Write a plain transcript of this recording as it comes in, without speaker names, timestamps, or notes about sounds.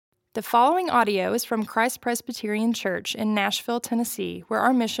The following audio is from Christ Presbyterian Church in Nashville, Tennessee, where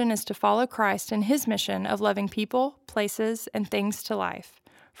our mission is to follow Christ in his mission of loving people, places, and things to life.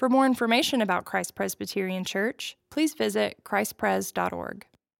 For more information about Christ Presbyterian Church, please visit christpres.org.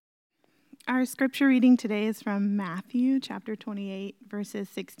 Our scripture reading today is from Matthew chapter 28, verses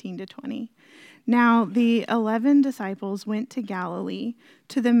 16 to 20. Now the 11 disciples went to Galilee,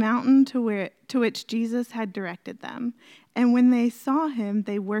 to the mountain to which Jesus had directed them. And when they saw him,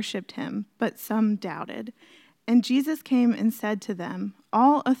 they worshipped him, but some doubted. And Jesus came and said to them,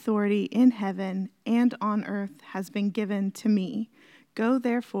 "All authority in heaven and on earth has been given to me. Go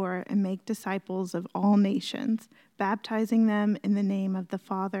therefore and make disciples of all nations, baptizing them in the name of the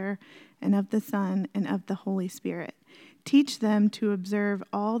Father and of the Son and of the Holy Spirit. Teach them to observe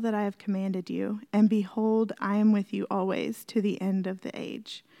all that I have commanded you, and behold, I am with you always to the end of the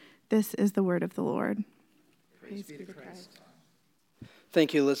age." This is the word of the Lord. Praise be to Christ.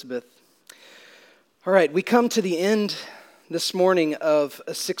 Thank you, Elizabeth. All right, we come to the end this morning of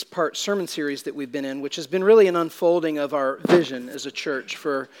a 6-part sermon series that we've been in, which has been really an unfolding of our vision as a church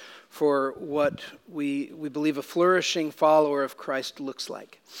for what we believe a flourishing follower of Christ looks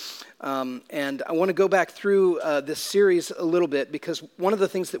like. And I want to go back through this series a little bit, because one of the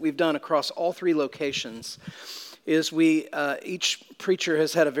things that we've done across all 3 locations is each preacher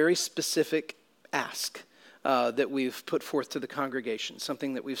has had a very specific ask that we've put forth to the congregation,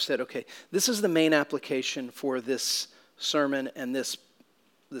 something that we've said, okay, this is the main application for this sermon and this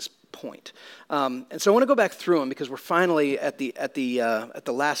point. And so I want to go back through them because we're finally at the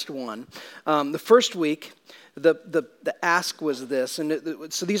last one. The first week, the ask was this,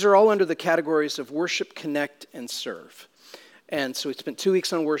 and so these are all under the categories of worship, connect, and serve. And so we spent 2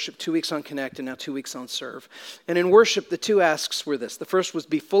 weeks on worship, 2 weeks on connect, and now 2 weeks on serve. And in worship, the 2 asks were this. The first was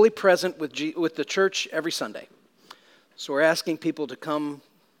be fully present with the church every Sunday. So we're asking people to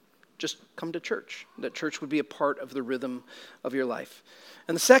just come to church. That church would be a part of the rhythm of your life.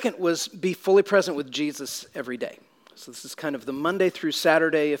 And the second was be fully present with Jesus every day. So this is kind of the Monday through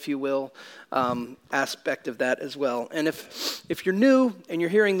Saturday, if you will, aspect of that as well. And if you're new and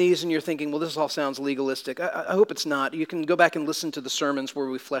you're hearing these and you're thinking, well, this all sounds legalistic, I hope it's not. You can go back and listen to the sermons where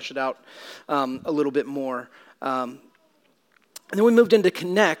we flesh it out a little bit more. And then we moved into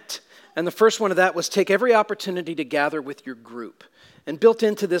Connect, and the first one of that was take every opportunity to gather with your group. And built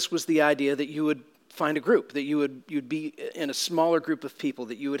into this was the idea that you would find a group, that you'd be in a smaller group of people,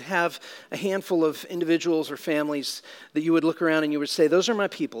 that you would have a handful of individuals or families that you would look around and you would say, those are my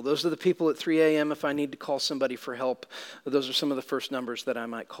people. Those are the people at 3 a.m. if I need to call somebody for help. Those are some of the first numbers that I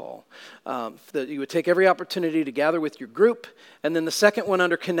might call. That you would take every opportunity to gather with your group. And then the second one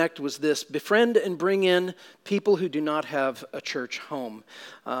under Connect was this: befriend and bring in people who do not have a church home.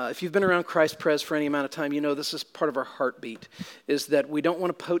 If you've been around Christ Pres for any amount of time, you know this is part of our heartbeat, is that we don't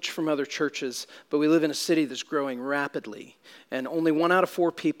want to poach from other churches, but we live in a city that's growing rapidly, and only 1 out of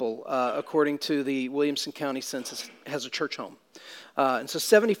 4 people, according to the Williamson County Census, has a church home. And so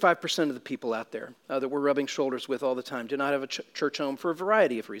 75% of the people out there that we're rubbing shoulders with all the time do not have a church home for a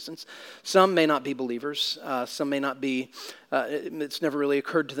variety of reasons. Some may not be believers. Some may not be, it's never really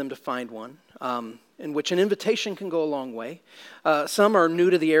occurred to them to find one, in which an invitation can go a long way. Some are new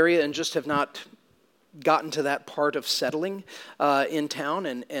to the area and just have not gotten to that part of settling in town.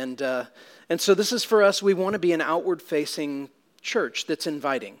 And so this is for us, we want to be an outward-facing church that's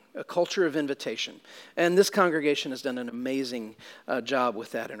inviting, a culture of invitation. And this congregation has done an amazing job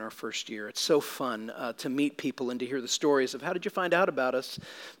with that in our first year. It's so fun to meet people and to hear the stories of how did you find out about us?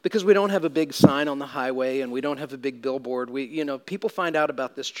 Because we don't have a big sign on the highway and we don't have a big billboard. People find out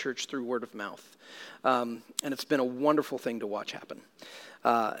about this church through word of mouth. And it's been a wonderful thing to watch happen.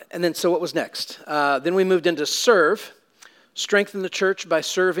 And then so what was next? Then we moved into serve. Strengthen the church by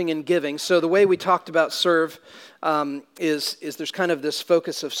serving and giving. So the way we talked about serve is there's kind of this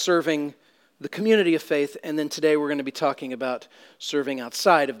focus of serving the community of faith, and then today we're going to be talking about serving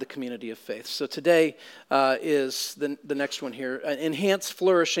outside of the community of faith. So today is the next one here. Enhance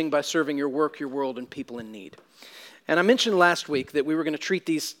flourishing by serving your work, your world, and people in need. And I mentioned last week that we were going to treat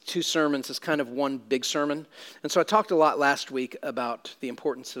these 2 sermons as kind of one big sermon. And so I talked a lot last week about the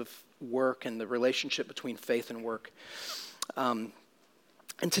importance of work and the relationship between faith and work.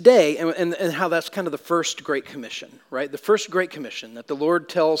 And today, and how that's kind of the first Great Commission, right? The first Great Commission that the Lord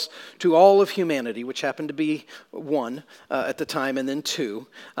tells to all of humanity, which happened to be 1 at the time and then 2.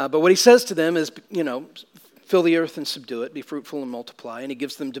 But what he says to them is, fill the earth and subdue it, be fruitful and multiply, and he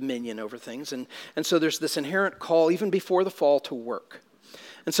gives them dominion over things. And so there's this inherent call, even before the fall, to work.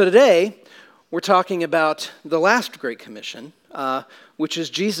 And so today, we're talking about the last Great Commission, which is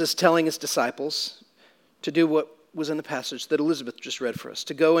Jesus telling his disciples to do what was in the passage that Elizabeth just read for us,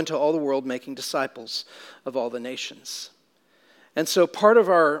 to go into all the world making disciples of all the nations. And so part of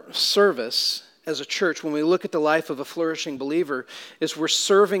our service as a church, when we look at the life of a flourishing believer, is we're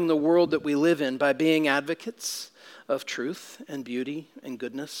serving the world that we live in by being advocates of truth and beauty and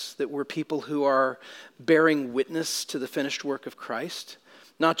goodness, that we're people who are bearing witness to the finished work of Christ,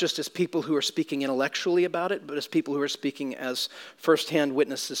 not just as people who are speaking intellectually about it, but as people who are speaking as firsthand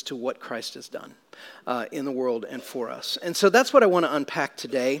witnesses to what Christ has done in the world and for us. And so that's what I want to unpack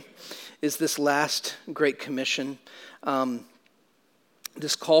today, is this last Great Commission,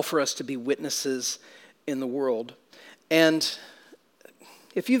 this call for us to be witnesses in the world. And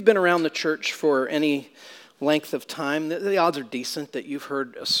if you've been around the church for any length of time, the odds are decent that you've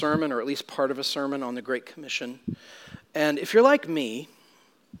heard a sermon, or at least part of a sermon, on the Great Commission. And if you're like me,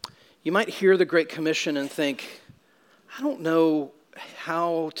 you might hear the Great Commission and think, I don't know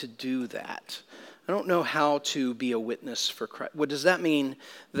how to do that. I don't know how to be a witness for Christ. What does that mean,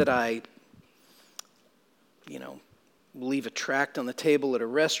 that I, leave a tract on the table at a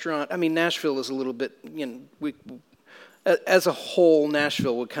restaurant? I mean, Nashville is a little bit, as a whole,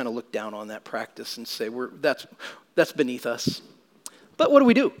 Nashville would kind of look down on that practice and say, that's beneath us. But what do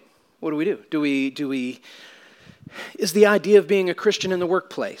we do? What do we do? Do we is the idea of being a Christian in the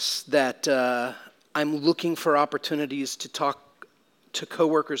workplace that I'm looking for opportunities to talk to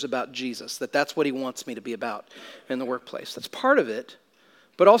coworkers about Jesus, that's what he wants me to be about in the workplace? That's part of it.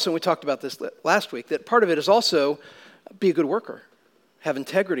 But also, we talked about this last week, that part of it is also be a good worker, have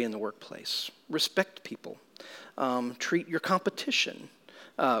integrity in the workplace, respect people, treat your competition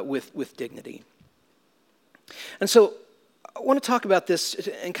with dignity. And so I want to talk about this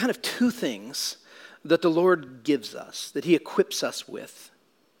in kind of two things that the Lord gives us, that he equips us with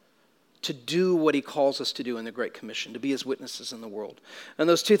to do what he calls us to do in the Great Commission, to be his witnesses in the world. And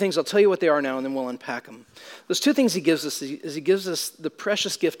those two things, I'll tell you what they are now, and then we'll unpack them. Those two things he gives us is he gives us the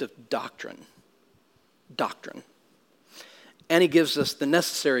precious gift of doctrine. And he gives us the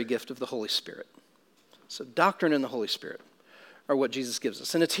necessary gift of the Holy Spirit. So doctrine and the Holy Spirit are what Jesus gives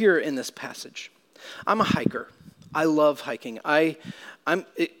us. And it's here in this passage. I'm a hiker. I love hiking. I'm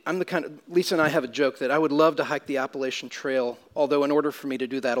the kind of, Lisa and I have a joke that I would love to hike the Appalachian Trail, although in order for me to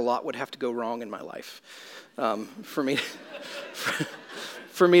do that, a lot would have to go wrong in my life for me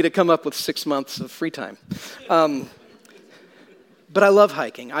to come up with 6 months of free time. But I love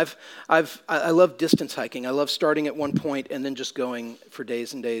hiking. I love distance hiking. I love starting at one point and then just going for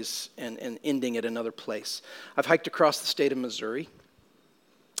days and days and ending at another place. I've hiked across the state of Missouri.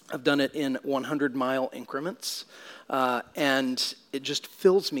 I've done it in 100-mile increments, and it just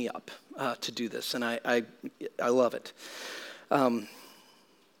fills me up to do this, and I love it. When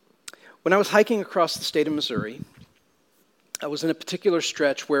I was hiking across the state of Missouri, I was in a particular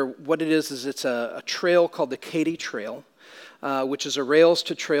stretch where what it is it's a trail called the Katy Trail, which is a Rails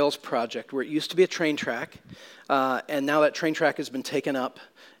to Trails project, where it used to be a train track, and now that train track has been taken up,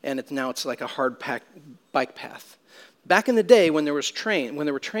 and it's like a hard-packed bike path. Back in the day, when there were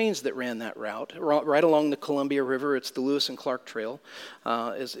trains that ran that route, right along the Columbia River, it's the Lewis and Clark Trail,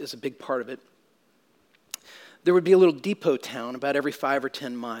 is a big part of it. There would be a little depot town about every 5 or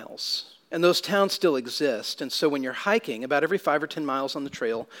 10 miles. And those towns still exist. And so when you're hiking, about every 5 or 10 miles on the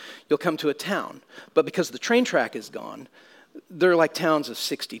trail, you'll come to a town. But because the train track is gone, they're like towns of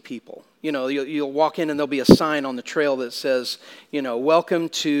 60 people. You'll walk in and there'll be a sign on the trail that says, welcome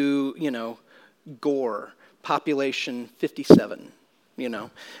to, Gore, population 57, And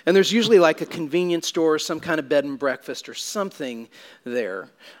there's usually like a convenience store, some kind of bed and breakfast or something there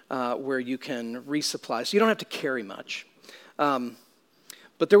where you can resupply. So you don't have to carry much.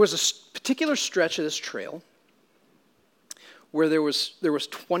 But there was a particular stretch of this trail where there was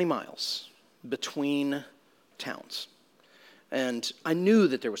 20 miles between towns. And I knew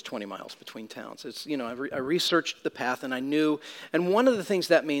that there was 20 miles between towns. I researched the path and I knew, and one of the things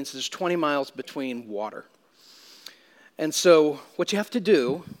that means is there's 20 miles between water. And so what you have to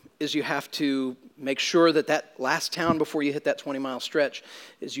do is you have to make sure that last town before you hit that 20-mile stretch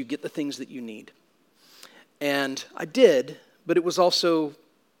is you get the things that you need. And I did, but it was also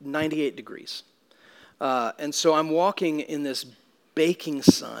 98 degrees. And so I'm walking in this baking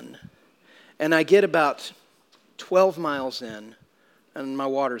sun, and I get about 12 miles in, and my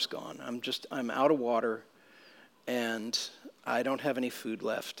water's gone. I'm out of water, and I don't have any food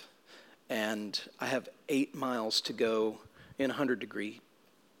left. And I have 8 miles to go in 100-degree,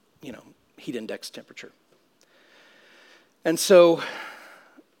 heat index temperature. And so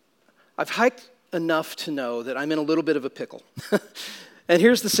I've hiked enough to know that I'm in a little bit of a pickle. And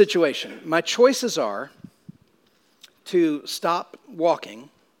here's the situation. My choices are to stop walking,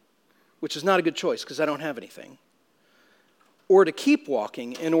 which is not a good choice because I don't have anything, or to keep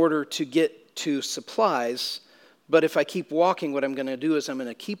walking in order to get to supplies. But if I keep walking, what I'm going to do is I'm going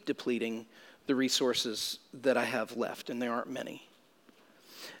to keep depleting the resources that I have left, and there aren't many.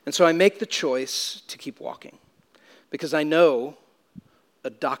 And so I make the choice to keep walking because I know a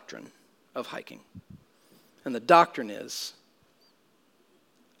doctrine of hiking. And the doctrine is,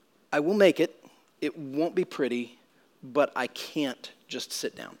 I will make it. It won't be pretty, but I can't just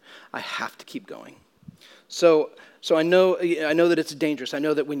sit down. I have to keep going. So I know that it's dangerous. I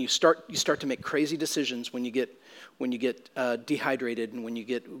know that when you start to make crazy decisions when you get dehydrated and when you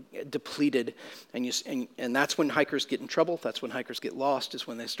get depleted, and that's when hikers get in trouble. That's when hikers get lost, is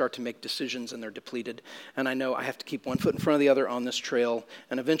when they start to make decisions and they're depleted. And I know I have to keep one foot in front of the other on this trail,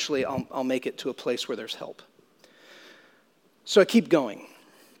 and eventually I'll make it to a place where there's help. So I keep going.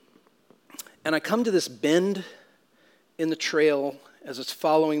 And I come to this bend in the trail as it's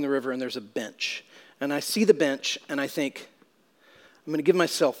following the river, and there's a bench. And I see the bench, and I think, I'm going to give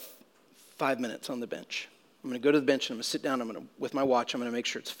myself 5 minutes on the bench. I'm going to go to the bench, and I'm going to sit down. With my watch, I'm going to make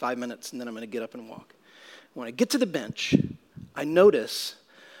sure it's 5 minutes, and then I'm going to get up and walk. When I get to the bench, I notice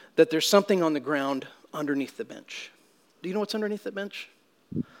that there's something on the ground underneath the bench. Do you know what's underneath the bench?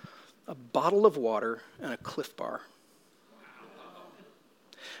 A bottle of water and a Cliff Bar.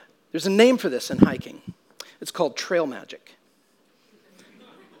 There's a name for this in hiking. It's called trail magic.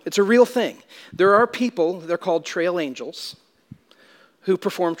 It's a real thing. There are people, they're called trail angels, who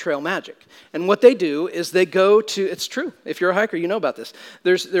perform trail magic. And what they do is they go to, it's true, if you're a hiker, you know about this.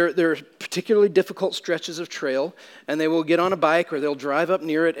 There are particularly difficult stretches of trail, and they will get on a bike or they'll drive up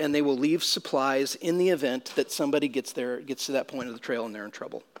near it, and they will leave supplies in the event that somebody gets to that point of the trail and they're in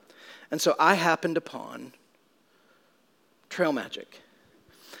trouble. And so I happened upon trail magic.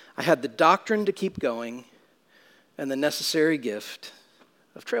 I had the doctrine to keep going and the necessary gift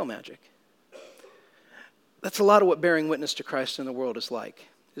of trail magic. That's a lot of what bearing witness to Christ in the world is like,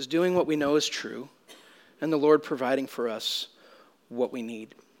 is doing what we know is true and the Lord providing for us what we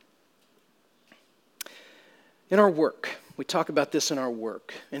need. In our work, we talk about this in our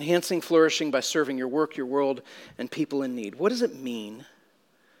work, enhancing flourishing by serving your work, your world, and people in need. What does it mean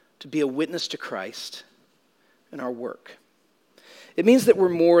to be a witness to Christ in our work? It means that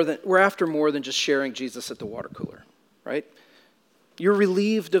we're after more than just sharing Jesus at the water cooler, right? You're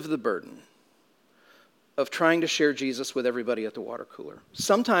relieved of the burden of trying to share Jesus with everybody at the water cooler.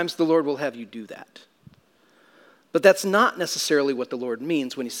 Sometimes the Lord will have you do that. But that's not necessarily what the Lord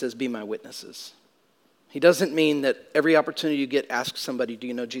means when he says, be my witnesses. He doesn't mean that every opportunity you get, ask somebody, do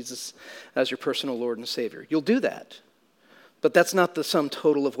you know Jesus as your personal Lord and Savior? You'll do that. But that's not the sum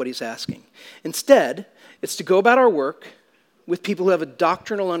total of what he's asking. Instead, it's to go about our work with people who have a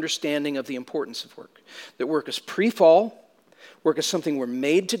doctrinal understanding of the importance of work. That work is pre-fall, work is something we're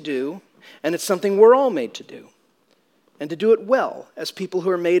made to do, and it's something we're all made to do. And to do it well as people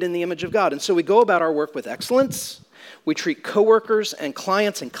who are made in the image of God. And so we go about our work with excellence. We treat coworkers and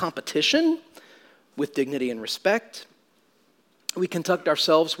clients in competition with dignity and respect. We conduct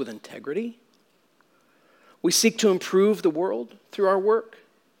ourselves with integrity. We seek to improve the world through our work.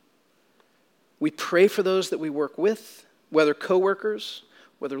 We pray for those that we work with, whether coworkers,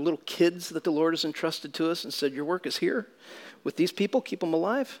 whether little kids that the Lord has entrusted to us and said, your work is here with these people, keep them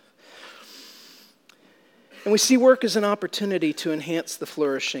alive. And we see work as an opportunity to enhance the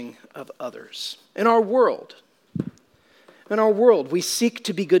flourishing of others. In our world, we seek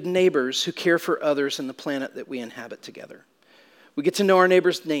to be good neighbors who care for others and the planet that we inhabit together. We get to know our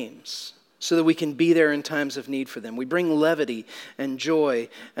neighbors' names so that we can be there in times of need for them. We bring levity and joy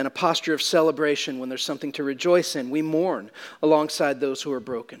and a posture of celebration when there's something to rejoice in. We mourn alongside those who are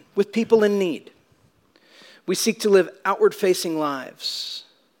broken, with people in need. We seek to live outward-facing lives.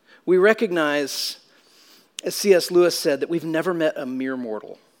 We recognize, as C.S. Lewis said, that we've never met a mere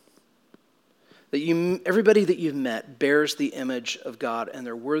mortal. That everybody that you've met bears the image of God and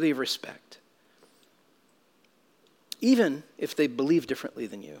they're worthy of respect. Even if they believe differently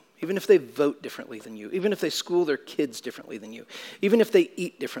than you, even if they vote differently than you, even if they school their kids differently than you, even if they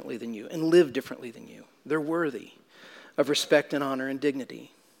eat differently than you and live differently than you, they're worthy of respect and honor and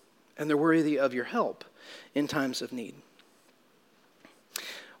dignity. And they're worthy of your help in times of need.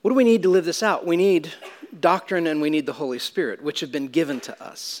 What do we need to live this out? We need doctrine and we need the Holy Spirit, which have been given to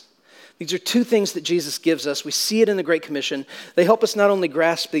us. These are two things that Jesus gives us. We see it in the Great Commission. They help us not only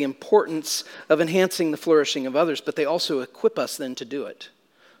grasp the importance of enhancing the flourishing of others, but they also equip us then to do it.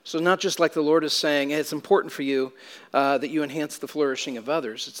 So not just like the Lord is saying, hey, it's important for you that you enhance the flourishing of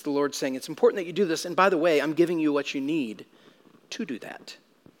others. It's the Lord saying, it's important that you do this. And by the way, I'm giving you what you need to do that.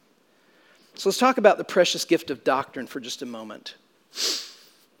 So let's talk about the precious gift of doctrine for just a moment.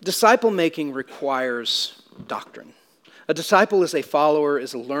 Disciple making requires doctrine. A disciple is a follower,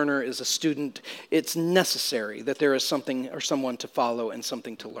 is a learner, is a student. It's necessary that there is something or someone to follow and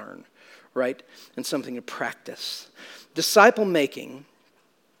something to learn, right? And something to practice. Disciple making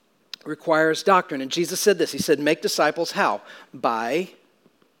requires doctrine. And Jesus said this. He said, make disciples how? By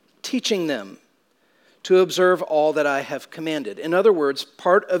teaching them to observe all that I have commanded. In other words,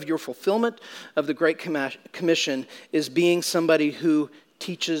 part of your fulfillment of the Great Commission is being somebody who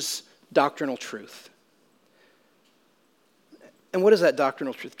teaches doctrinal truth. And what is that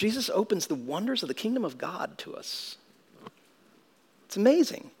doctrinal truth? Jesus opens the wonders of the kingdom of God to us. It's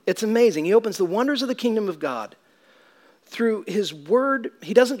amazing. It's amazing. He opens the wonders of the kingdom of God through his word.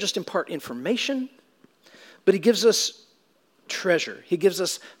 He doesn't just impart information, but he gives us treasure. He gives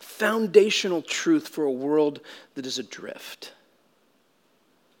us foundational truth for a world that is adrift.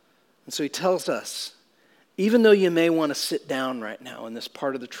 And so he tells us, even though you may want to sit down right now in this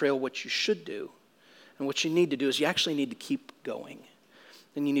part of the trail, what you should do and what you need to do is you actually need to keep going.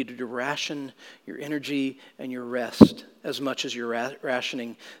 And you need to ration your energy and your rest as much as you're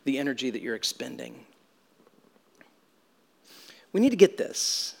rationing the energy that you're expending. We need to get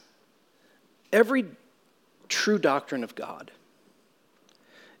this. Every true doctrine of God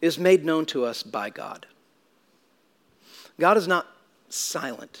is made known to us by God. God is not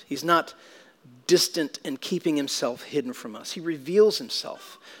silent. He's not distant and keeping himself hidden from us. He reveals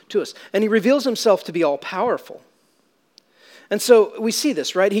himself to us. And he reveals himself to be all-powerful. And so we see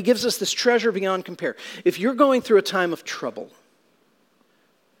this, right? He gives us this treasure beyond compare. If you're going through a time of trouble,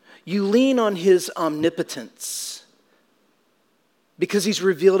 you lean on his omnipotence because he's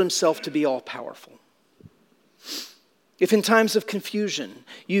revealed himself to be all-powerful. If in times of confusion,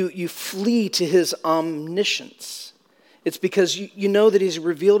 you flee to his omniscience, it's because you know that he's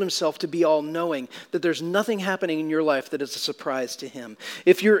revealed himself to be all-knowing, that there's nothing happening in your life that is a surprise to him.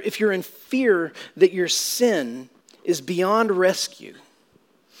 If you're in fear that your sin is beyond rescue,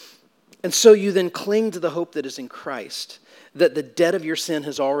 and so you then cling to the hope that is in Christ, that the debt of your sin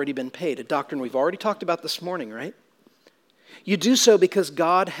has already been paid, a doctrine we've already talked about this morning, right? You do so because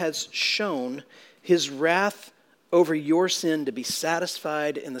God has shown his wrath over your sin to be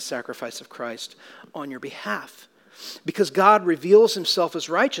satisfied in the sacrifice of Christ on your behalf. Because God reveals himself as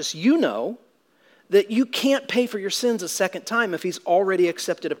righteous, you know that you can't pay for your sins a second time if he's already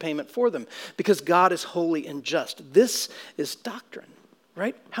accepted a payment for them, because God is holy and just. This is doctrine,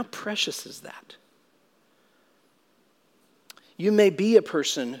 right? How precious is that? You may be a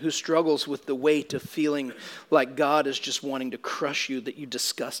person who struggles with the weight of feeling like God is just wanting to crush you, that you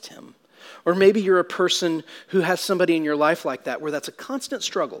disgust him. Or maybe you're a person who has somebody in your life like that, where that's a constant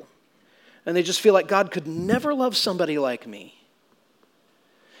struggle. And they just feel like God could never love somebody like me.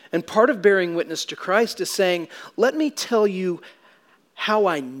 And part of bearing witness to Christ is saying, let me tell you how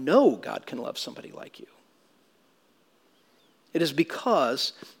I know God can love somebody like you. It is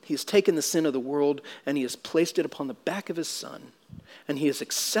because he has taken the sin of the world and he has placed it upon the back of his Son. And he has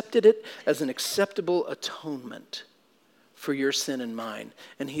accepted it as an acceptable atonement for your sin and mine.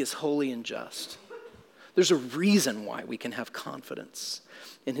 And he is holy and just. There's a reason why we can have confidence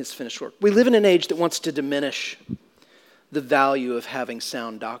in his finished work. We live in an age that wants to diminish the value of having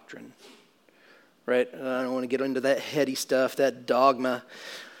sound doctrine, right? I don't want to get into that heady stuff, that dogma.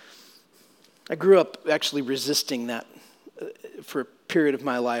 I grew up actually resisting that for a period of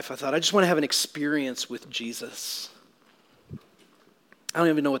my life. I thought, I just want to have an experience with Jesus. I don't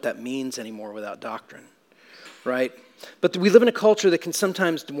even know what that means anymore without doctrine, right? But we live in a culture that can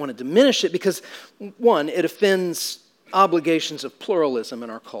sometimes want to diminish it because, one, it offends obligations of pluralism in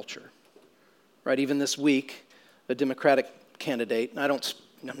our culture, right? Even this week, a Democratic candidate, I'm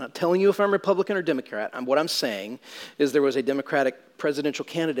not telling you if I'm Republican or Democrat. What I'm saying is there was a Democratic presidential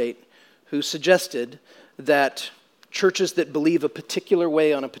candidate who suggested that churches that believe a particular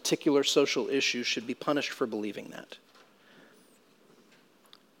way on a particular social issue should be punished for believing that.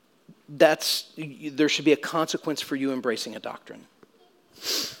 There should be a consequence for you embracing a doctrine.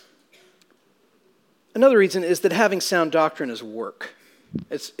 Another reason is that having sound doctrine is work.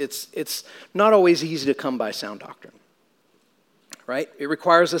 It's not always easy to come by sound doctrine, right? It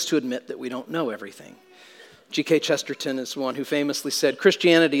requires us to admit that we don't know everything. G.K. Chesterton is one who famously said,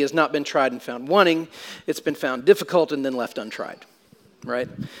 Christianity has not been tried and found wanting, it's been found difficult and then left untried, right?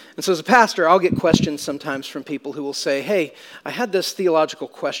 And so as a pastor, I'll get questions sometimes from people who will say, hey, I had this theological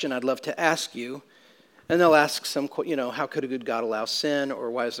question I'd love to ask you. And they'll ask how could a good God allow sin?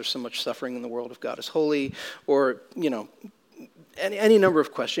 Or why is there so much suffering in the world if God is holy? Or, any number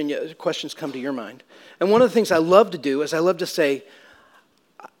of questions come to your mind. And one of the things I love to do is I love to say,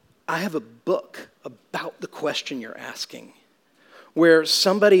 I have a book about the question you're asking. where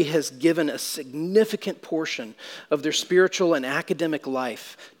somebody has given a significant portion of their spiritual and academic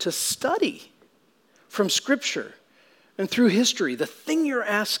life to study from Scripture and through history the thing you're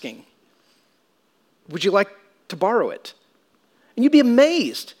asking. Would you like to borrow it? And you'd be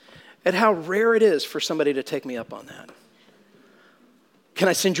amazed at how rare it is for somebody to take me up on that. Can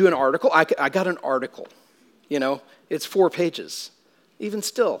I send you an article? I got an article. It's 4 pages. Even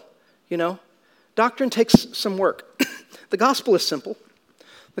still, doctrine takes some work. The gospel is simple.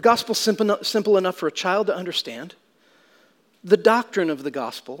 The gospel is simple enough for a child to understand. The doctrine of the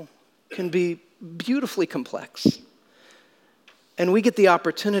gospel can be beautifully complex. And we get the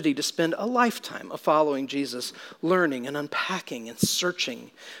opportunity to spend a lifetime of following Jesus, learning and unpacking and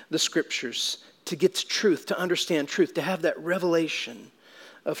searching the Scriptures to get to truth, to understand truth, to have that revelation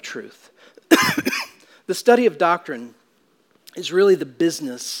of truth. The study of doctrine is really the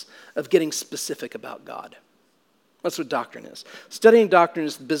business of getting specific about God. That's what doctrine is. Studying doctrine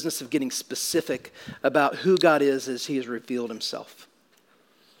is the business of getting specific about who God is as He has revealed Himself.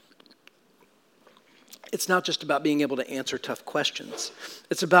 It's not just about being able to answer tough questions.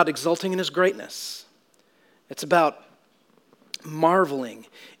 It's about exulting in His greatness. It's about marveling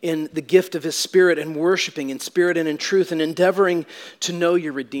in the gift of His Spirit and worshiping in spirit and in truth and endeavoring to know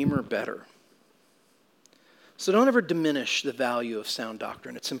your Redeemer better. So don't ever diminish the value of sound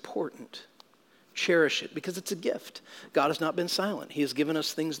doctrine. It's important. Cherish it because it's a gift. God has not been silent. He has given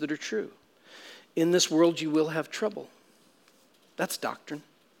us things that are true. In this world you will have trouble. That's doctrine.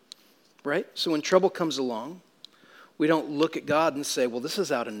 Right? So when trouble comes along, we don't look at God and say, well, this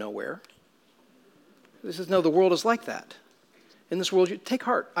is out of nowhere. No, the world is like that. In this world, you take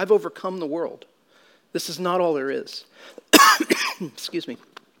heart. I've overcome the world. This is not all there is. Excuse me.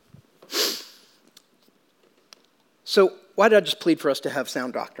 So why did I just plead for us to have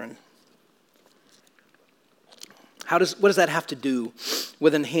sound doctrine? What does that have to do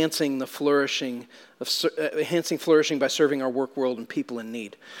with enhancing flourishing by serving our work world and people in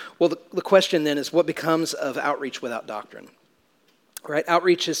need? Well, the question then is, what becomes of outreach without doctrine? Right?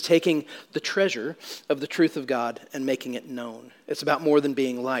 Outreach is taking the treasure of the truth of God and making it known. It's about more than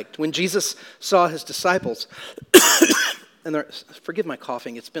being liked. When Jesus saw His disciples, and forgive my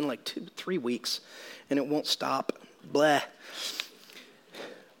coughing, it's been like 3 weeks, and it won't stop. Blah.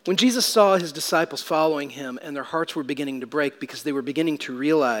 When Jesus saw His disciples following Him and their hearts were beginning to break because they were beginning to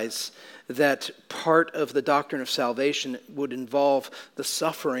realize that part of the doctrine of salvation would involve the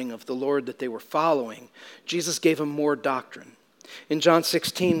suffering of the Lord that they were following, Jesus gave them more doctrine. In John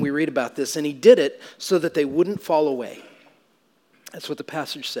 16, we read about this, and He did it so that they wouldn't fall away. That's what the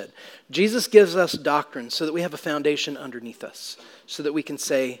passage said. Jesus gives us doctrine so that we have a foundation underneath us, so that we can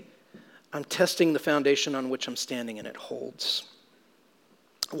say, I'm testing the foundation on which I'm standing, and it holds.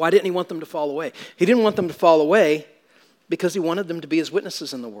 Why didn't He want them to fall away? He didn't want them to fall away because He wanted them to be His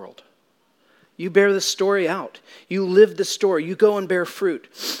witnesses in the world. You bear this story out. You live this story. You go and bear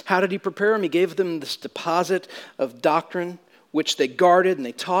fruit. How did He prepare them? He gave them this deposit of doctrine, which they guarded and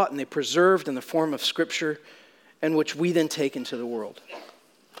they taught and they preserved in the form of Scripture, and which we then take into the world.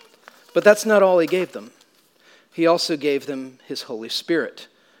 But that's not all He gave them. He also gave them His Holy Spirit.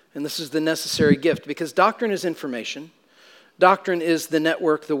 And this is the necessary gift, because doctrine is information. Doctrine is the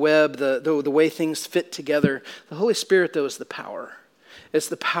network, the web, the way things fit together. The Holy Spirit, though, is the power. It's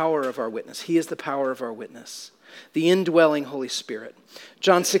the power of our witness. He is the power of our witness. The indwelling Holy Spirit.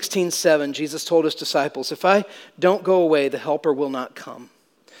 John 16:7, Jesus told His disciples, if I don't go away, the Helper will not come.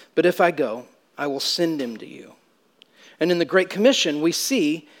 But if I go, I will send Him to you. And in the Great Commission, we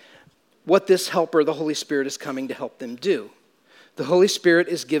see what this Helper, the Holy Spirit, is coming to help them do. The Holy Spirit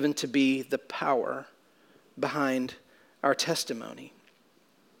is given to be the power behind our testimony.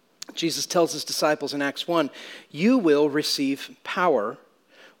 Jesus tells His disciples in Acts 1, you will receive power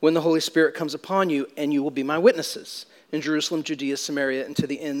when the Holy Spirit comes upon you, and you will be my witnesses in Jerusalem, Judea, Samaria, and to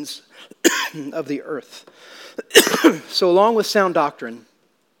the ends of the earth. So along with sound doctrine,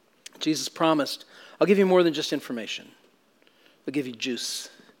 Jesus promised, I'll give you more than just information. I'll give you juice.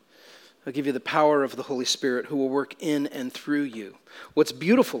 I'll give you the power of the Holy Spirit who will work in and through you. What's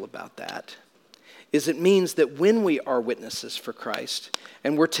beautiful about that is it means that when we are witnesses for Christ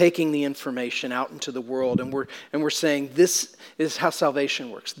and we're taking the information out into the world and we're saying this is how salvation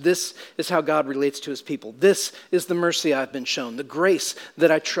works, this is how God relates to His people, this is the mercy I've been shown, the grace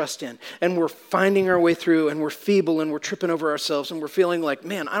that I trust in, and we're finding our way through and we're feeble and we're tripping over ourselves and we're feeling like,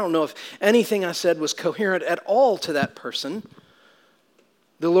 man, I don't know if anything I said was coherent at all to that person.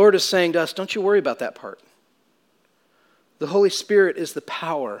 The Lord is saying to us, don't you worry about that part. The Holy Spirit is the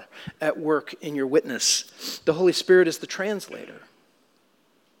power at work in your witness. The Holy Spirit is the translator.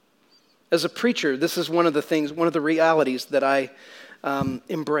 As a preacher, this is one of the realities that I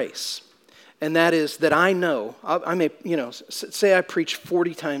embrace. And that is that I know, say I preach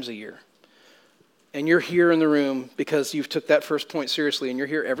 40 times a year. And you're here in the room because you've took that first point seriously and you're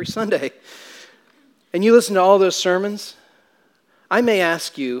here every Sunday. And you listen to all those sermons. I may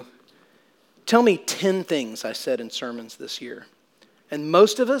ask you, tell me 10 things I said in sermons this year. And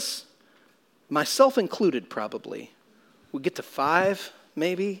most of us, myself included probably, would get to 5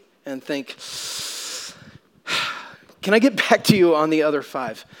 maybe and think, can I get back to you on the other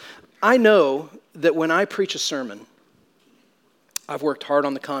 5? I know that when I preach a sermon, I've worked hard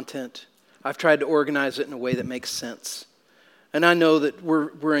on the content. I've tried to organize it in a way that makes sense. And I know that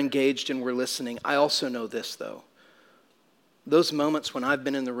we're engaged and we're listening. I also know this, though. Those moments when I've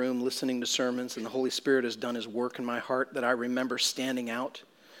been in the room listening to sermons and the Holy Spirit has done his work in my heart that I remember standing out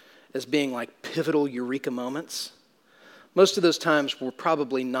as being like pivotal eureka moments, most of those times were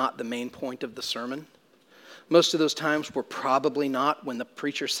probably not the main point of the sermon. Most of those times were probably not when the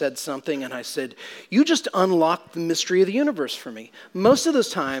preacher said something and I said, you just unlocked the mystery of the universe for me. Most of those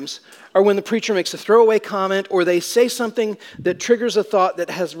times are when the preacher makes a throwaway comment or they say something that triggers a thought that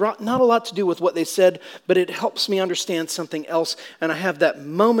has not a lot to do with what they said, but it helps me understand something else. And I have that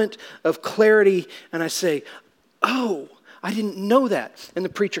moment of clarity and I say, oh, I didn't know that. And the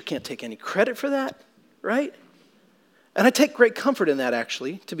preacher can't take any credit for that, right? And I take great comfort in that,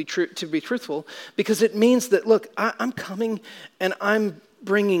 actually, to be truthful, because it means that, look, I'm coming and I'm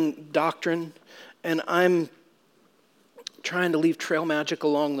bringing doctrine and I'm trying to leave trail magic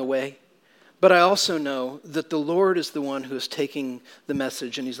along the way. But I also know that the Lord is the one who is taking the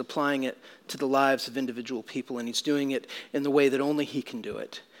message and he's applying it to the lives of individual people and he's doing it in the way that only he can do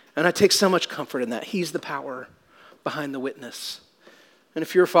it. And I take so much comfort in that. He's the power behind the witness. And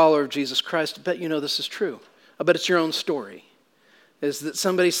if you're a follower of Jesus Christ, I bet you know this is true. I bet it's your own story, is that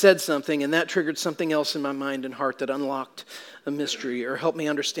somebody said something and that triggered something else in my mind and heart that unlocked a mystery or helped me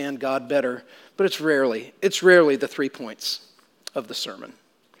understand God better. But it's rarely the 3 points of the sermon,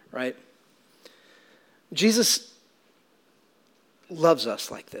 right? Jesus loves us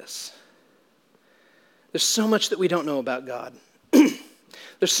like this. There's so much that we don't know about God.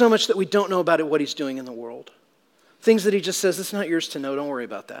 There's so much that we don't know about what he's doing in the world. Things that he just says, it's not yours to know, don't worry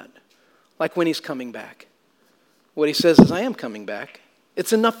about that. Like when he's coming back. What he says is, I am coming back.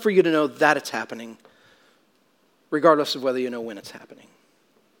 It's enough for you to know that it's happening, regardless of whether you know when it's happening.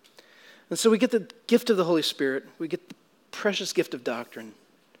 And so we get the gift of the Holy Spirit. We get the precious gift of doctrine.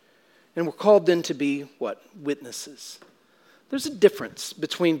 And we're called then to be, what? Witnesses. There's a difference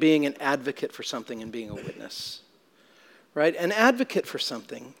between being an advocate for something and being a witness, right? An advocate for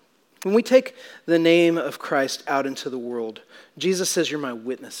something. When we take the name of Christ out into the world, Jesus says, you're my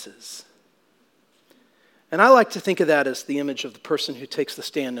witnesses. And I like to think of that as the image of the person who takes the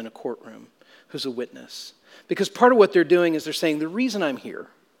stand in a courtroom, who's a witness. Because part of what they're doing is they're saying, the reason I'm here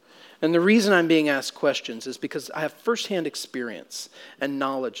and the reason I'm being asked questions is because I have firsthand experience and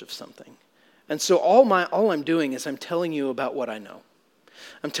knowledge of something. And so all I'm doing is I'm telling you about what I know.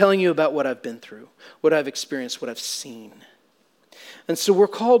 I'm telling you about what I've been through, what I've experienced, what I've seen. And so we're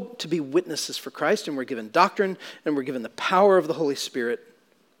called to be witnesses for Christ, and we're given doctrine, and we're given the power of the Holy Spirit.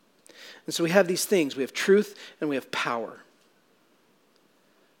 And so we have these things. We have truth and we have power.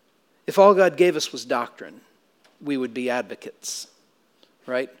 If all God gave us was doctrine, we would be advocates,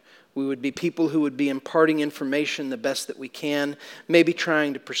 right? We would be people who would be imparting information the best that we can, maybe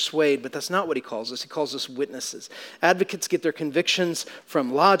trying to persuade, but that's not what he calls us. He calls us witnesses. Advocates get their convictions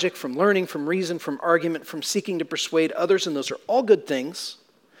from logic, from learning, from reason, from argument, from seeking to persuade others, and those are all good things.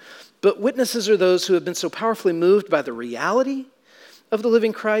 But witnesses are those who have been so powerfully moved by the reality of the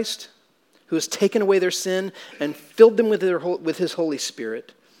living Christ, who has taken away their sin and filled them with his Holy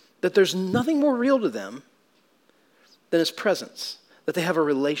Spirit, that there's nothing more real to them than his presence, that they have a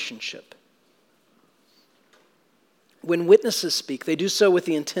relationship. When witnesses speak, they do so with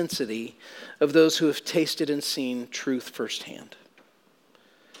the intensity of those who have tasted and seen truth firsthand.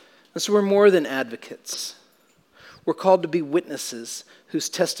 And so we're more than advocates. We're called to be witnesses whose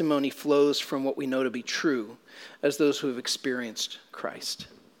testimony flows from what we know to be true as those who have experienced Christ.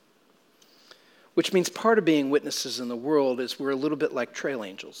 Which means part of being witnesses in the world is we're a little bit like trail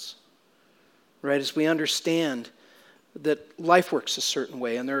angels, right? As we understand that life works a certain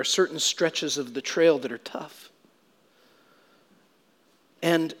way and there are certain stretches of the trail that are tough.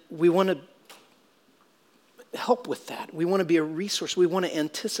 And we want to help with that. We want to be a resource. We want to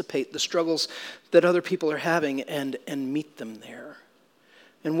anticipate the struggles that other people are having and meet them there.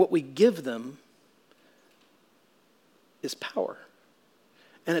 And what we give them is power.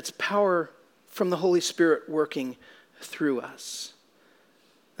 And it's power from the Holy Spirit working through us.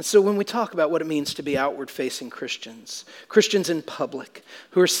 And so when we talk about what it means to be outward-facing Christians, Christians in public,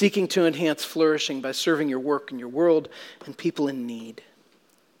 who are seeking to enhance flourishing by serving your work and your world and people in need,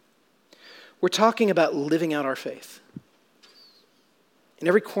 we're talking about living out our faith in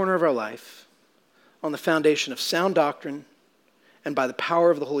every corner of our life on the foundation of sound doctrine and by the power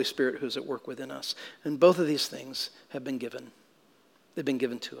of the Holy Spirit who is at work within us. And both of these things have been given. They've been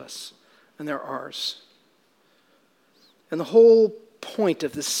given to us, and they're ours. And the whole point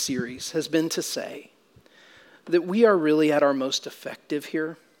of this series has been to say that we are really at our most effective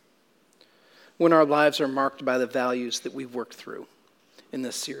here when our lives are marked by the values that we've worked through in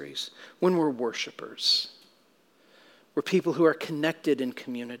this series, when we're worshipers. We're people who are connected in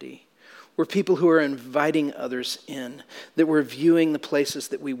community. We're people who are inviting others in, that we're viewing the places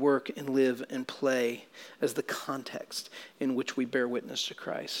that we work and live and play as the context in which we bear witness to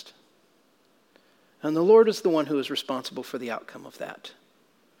Christ. And the Lord is the one who is responsible for the outcome of that.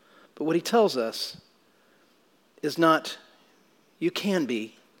 But what he tells us is not, you can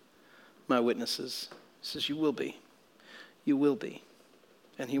be my witnesses. He says, you will be. You will be.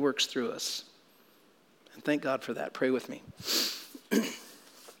 And he works through us. And thank God for that. Pray with me.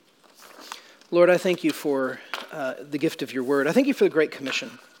 Lord, I thank you for the gift of your word. I thank you for the Great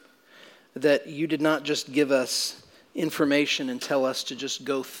Commission, that you did not just give us information and tell us to just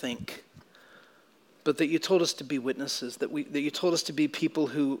go think, but that you told us to be witnesses, that you told us to be people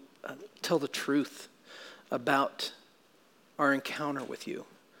who tell the truth about our encounter with you,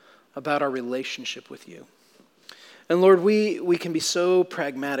 about our relationship with you. And Lord, we can be so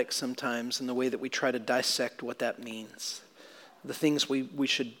pragmatic sometimes in the way that we try to dissect what that means, the things we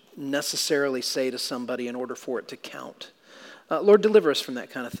should necessarily say to somebody in order for it to count. Lord, deliver us from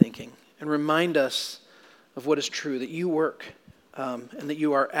that kind of thinking and remind us of what is true, that you work and that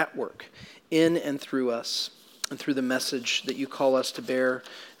you are at work in and through us and through the message that you call us to bear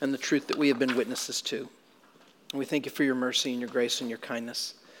and the truth that we have been witnesses to. And we thank you for your mercy and your grace and your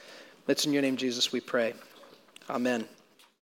kindness. It's in your name, Jesus, we pray. Amen.